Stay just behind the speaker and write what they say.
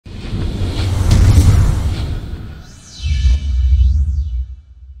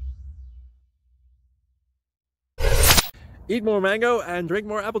Eat more mango and drink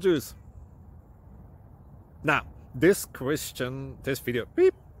more apple juice. Now, this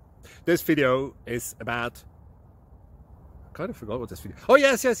video is about... I kind of forgot what this video... Oh,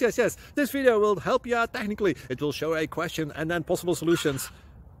 yes. This video will help you out technically. It will show a question and then possible solutions.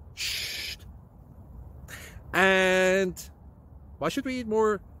 Shh. And why should we eat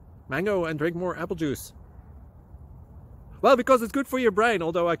more mango and drink more apple juice? Well, because it's good for your brain,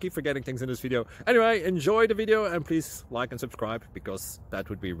 although I keep forgetting things in this video. Anyway, enjoy the video and please like and subscribe, because that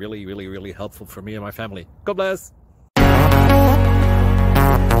would be really helpful for me and my family. God bless!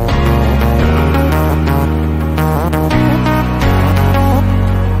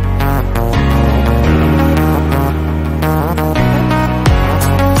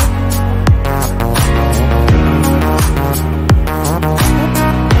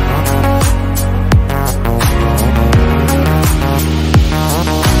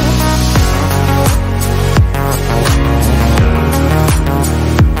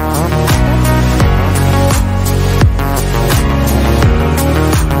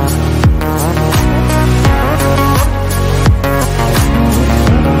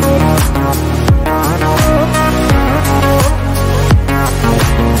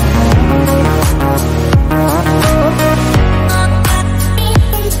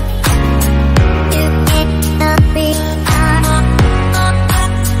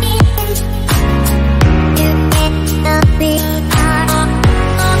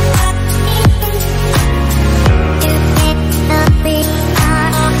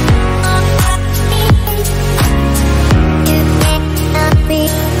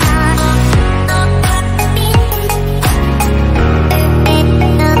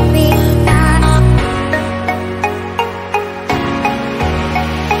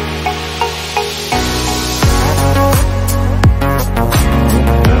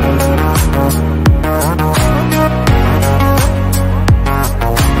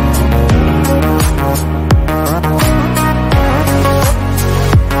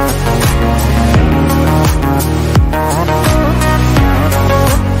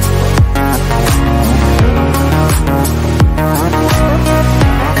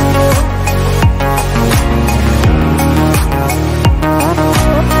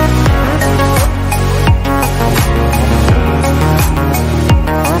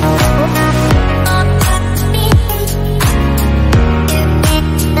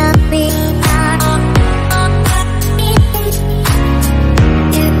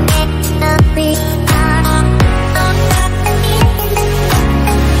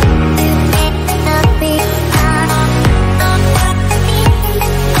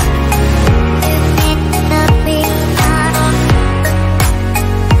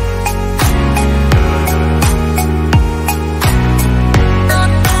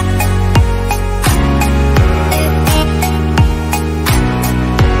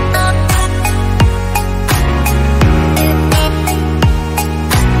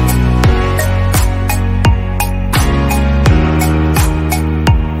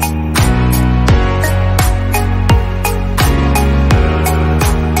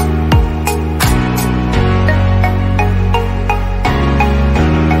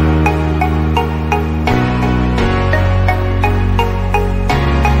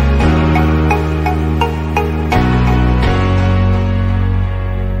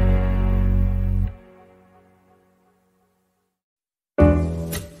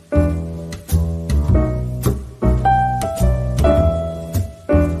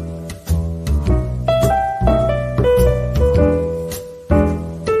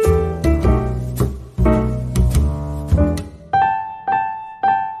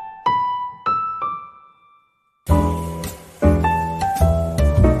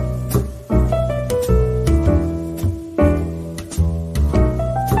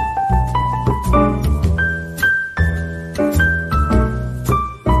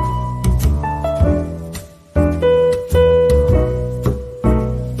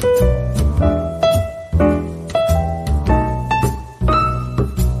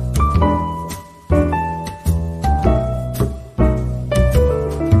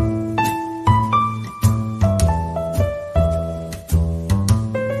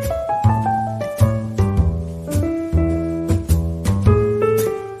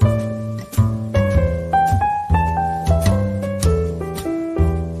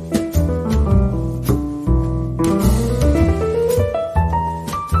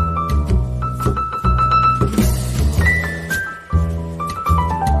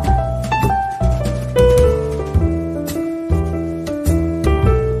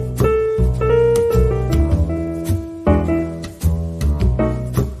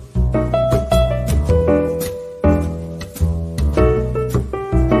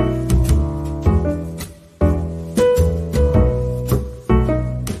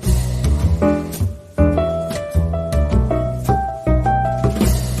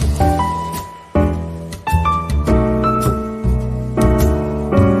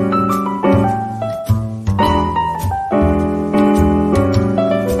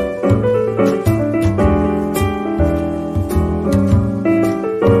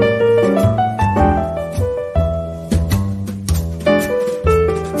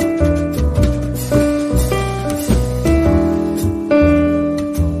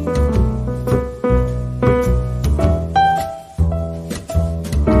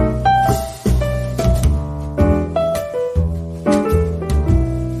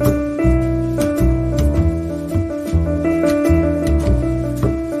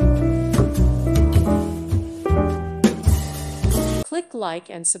 click like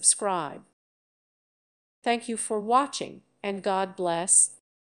and subscribe. Thank you for watching, and God bless.